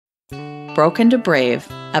Broken to Brave,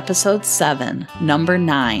 Episode 7, Number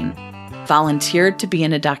 9, Volunteered to be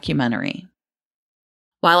in a Documentary.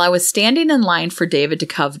 While I was standing in line for David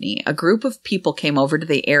Duchovny, a group of people came over to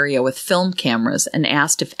the area with film cameras and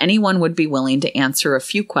asked if anyone would be willing to answer a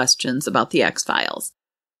few questions about the X-Files.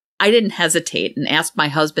 I didn't hesitate and asked my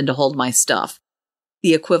husband to hold my stuff,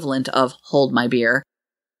 the equivalent of hold my beer,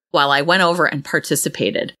 while I went over and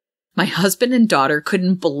participated. My husband and daughter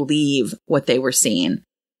couldn't believe what they were seeing.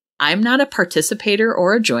 I'm not a participator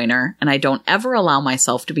or a joiner, and I don't ever allow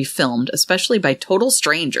myself to be filmed, especially by total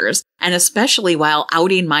strangers, and especially while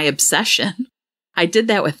outing my obsession. I did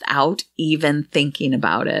that without even thinking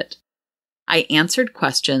about it. I answered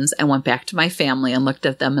questions and went back to my family and looked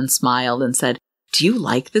at them and smiled and said, "Do you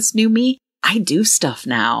like this new me? I do stuff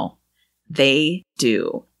now." They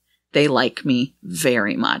do. They like me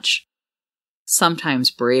very much.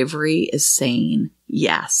 Sometimes bravery is saying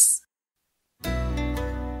yes.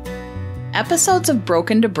 Episodes of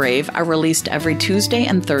Broken to Brave are released every Tuesday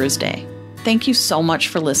and Thursday. Thank you so much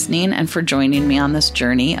for listening and for joining me on this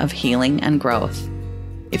journey of healing and growth.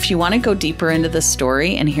 If you want to go deeper into this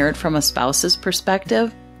story and hear it from a spouse's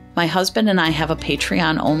perspective, my husband and I have a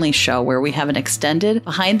Patreon-only show where we have an extended,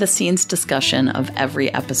 behind-the-scenes discussion of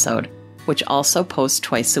every episode, which also posts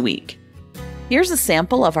twice a week. Here's a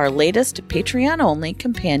sample of our latest Patreon-only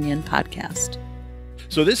companion podcast.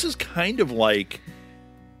 So this is kind of like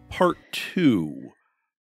part 2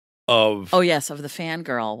 of... Oh, yes, of the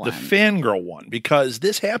fangirl one. The fangirl one, because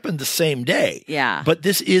this happened the same day. Yeah. But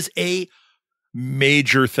this is a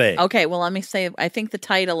major thing. Okay, well, let me say, I think the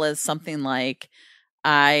title is something like,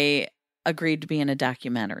 I agreed to be in a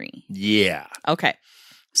documentary. Yeah. Okay.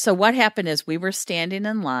 So what happened is we were standing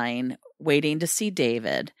in line waiting to see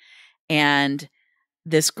David, and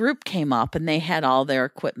this group came up and they had all their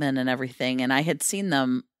equipment and everything, and I had seen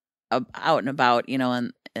them out and about,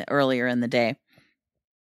 earlier in the day.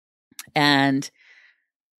 And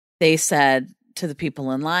they said to the people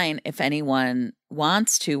in line, if anyone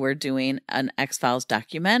wants to, we're doing an X-Files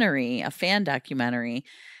documentary, a fan documentary.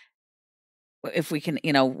 If we can,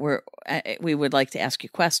 we would like to ask you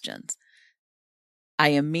questions. I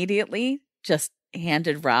immediately just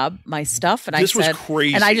handed Rob my stuff, and this I said, was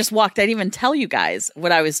crazy. And I just walked. I didn't even tell you guys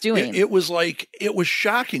what I was doing. It was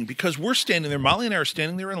shocking because we're standing there. Molly and I are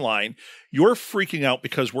standing there in line. You're freaking out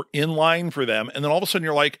because we're in line for them, and then all of a sudden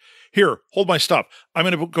you're like, "Here, hold my stuff. I'm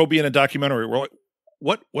going to go be in a documentary." We're like,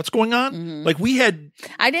 "What's going on?" Mm-hmm. Like we had.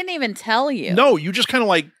 I didn't even tell you. No, you just kind of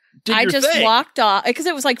like. I just walked off because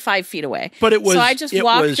it was like 5 feet away. But it was. So I just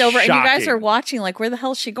walked over, shocking. and you guys are watching. Like, where the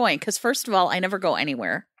hell is she going? Because first of all, I never go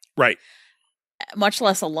anywhere. Right. Much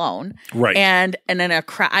less alone. Right. And in a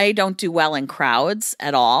crowd, I don't do well in crowds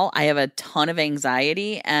at all. I have a ton of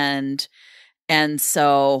anxiety, and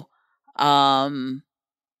so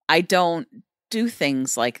I don't do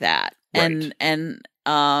things like that. Right. And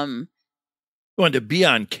going to be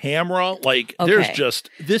on camera, like okay. There's just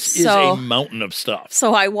this is a mountain of stuff.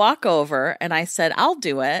 So I walk over and I said, "I'll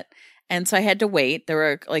do it." And so I had to wait. There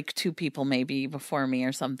were like 2 people maybe before me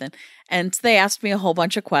or something. And they asked me a whole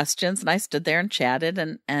bunch of questions, and I stood there and chatted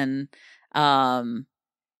and then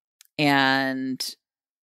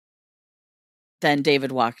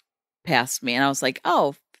David walked past me, and I was like,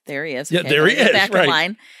 "Oh, there he is." Yeah, okay, there he is. Back right. in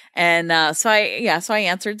line. And so I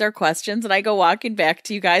answered their questions, and I go walking back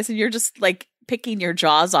to you guys, and you're just like picking your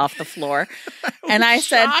jaws off the floor. And I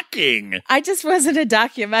said, "Shocking. I just wasn't a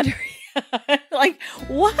documentary." Like,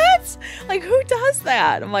 what? Like, who does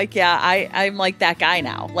that? I'm like, yeah, I'm like that guy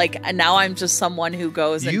now. Like, now I'm just someone who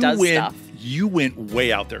goes and does stuff. You went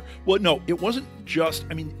way out there. Well, no, it wasn't just,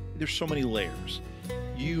 there's so many layers.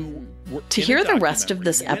 To hear the rest of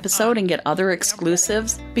this episode and get other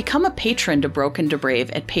exclusives, become a patron to Broken to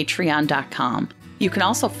Brave at patreon.com. You can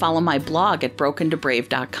also follow my blog at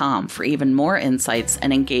brokentobrave.com for even more insights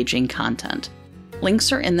and engaging content.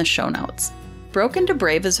 Links are in the show notes. Broken to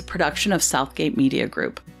Brave is a production of Southgate Media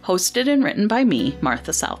Group, hosted and written by me,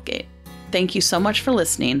 Martha Southgate. Thank you so much for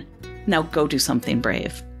listening. Now go do something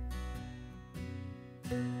brave.